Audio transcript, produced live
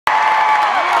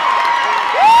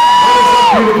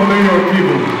Beautiful New York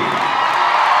people.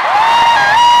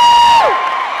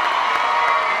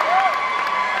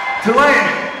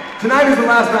 Tonight is the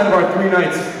last night of our 3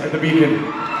 nights at the Beacon.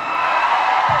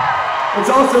 It's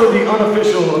also the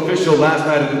official last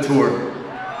night of the tour,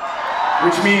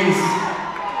 which means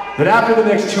that after the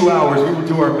next 2 hours, we will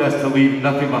do our best to leave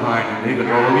nothing behind, and leave it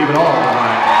all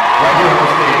behind, right here on the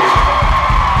stage.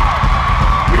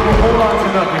 We will hold on to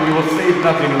nothing, we will save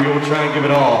nothing, and we will try and give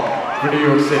it all for New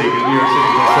York City, because New York City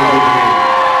is so good to me.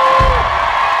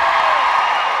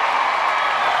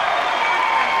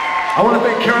 I want to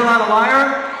thank Carolina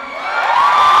Liar.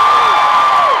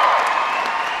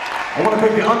 I want to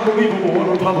thank the unbelievable One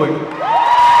Republic.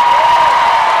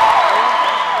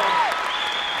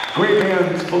 Great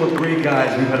bands full of great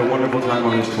guys. We've had a wonderful time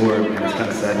on this tour, and it's kind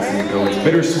of sad to see it go. It's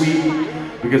bittersweet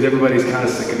because everybody's kind of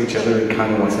sick of each other and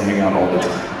kind of wants to hang out all the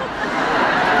time.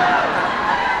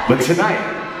 But tonight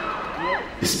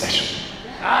is special.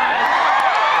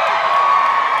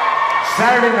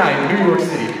 Saturday night, New York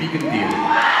City, Beacon Theater.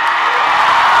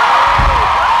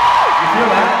 You feel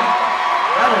that?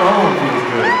 That alone feels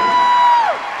good.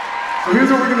 So here's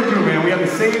what we're gonna do, man. We have the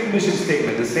same mission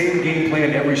statement, the same game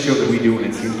plan every show that we do, and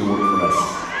it seems to work for us.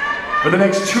 For the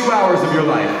next 2 hours of your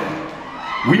life,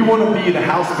 we want to be the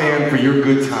house band for your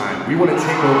good time. We want to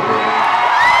take over.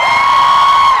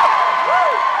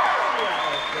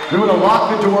 We want to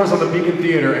lock the doors on the Beacon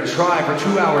Theater and try for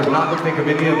 2 hours not to think of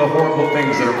any of the horrible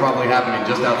things that are probably happening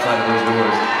just outside of those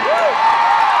doors.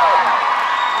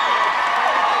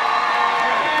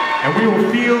 And we will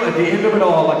feel at the end of it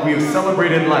all like we have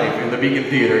celebrated life in the Beacon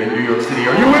Theater in New York City.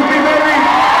 Are you with me, baby?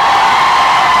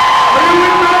 Are you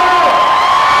with me?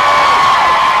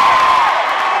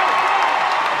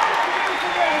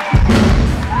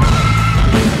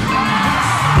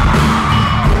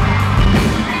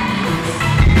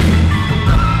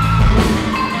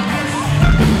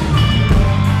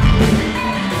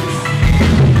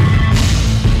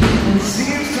 It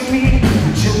seems to me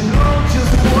that you know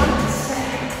just what to say.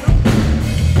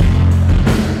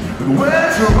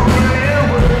 Words are only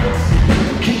words.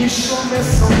 Can you show me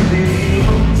something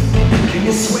else? Can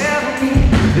you swear to me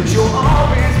that you'll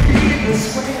always be this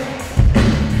way?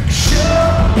 Show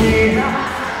me how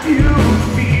you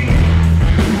feel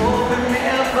more than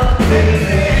ever,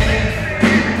 baby.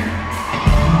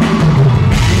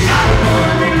 I don't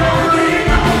wanna be lonely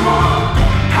no more.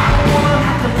 I don't wanna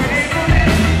have to break away.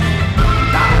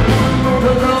 I don't wanna know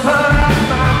the lover at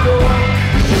my door.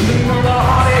 Just another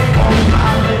heartache on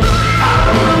my lips. I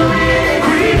don't wanna be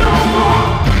angry no more.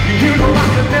 You know I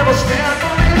could never stand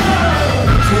for it.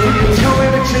 So will you tell me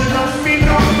that you love me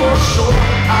no more? Sure,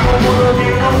 I don't wanna be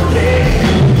lonely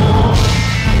anymore.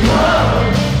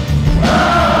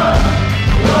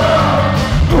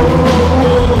 Whoa, whoa,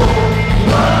 whoa, whoa,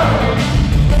 whoa.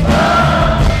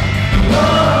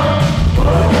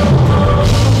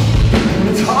 And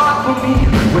it's hard for me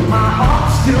with my heart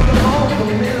still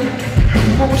open.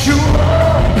 Won't you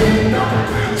open up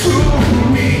to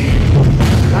me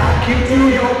like you do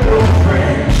your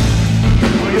girlfriend?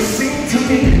 Well, you sing to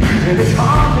me, and it's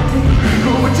hard to me.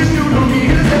 What you do to me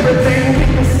is everything we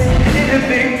can say.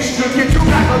 Anything to get you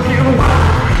back again. Why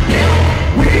can't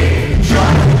we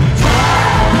just try? I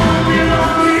don't wanna be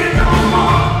lonely no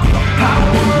more. I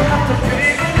don't wanna have to pay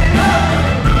for it.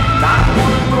 I don't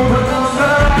wanna know the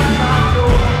number at my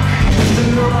door. Just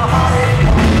another heartache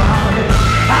on my lips.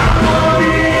 I don't wanna be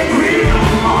angry no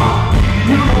more.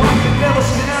 You know I can never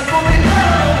stand for me.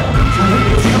 So when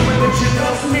you tell me that you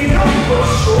love me, no for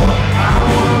sure. I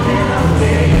don't wanna be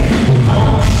lonely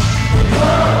anymore.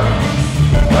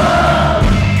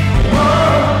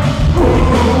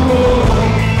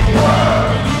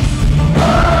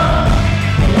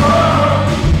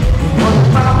 What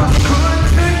if I was good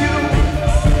to you?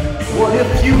 What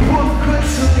if you were good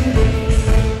to me?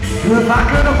 If I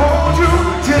could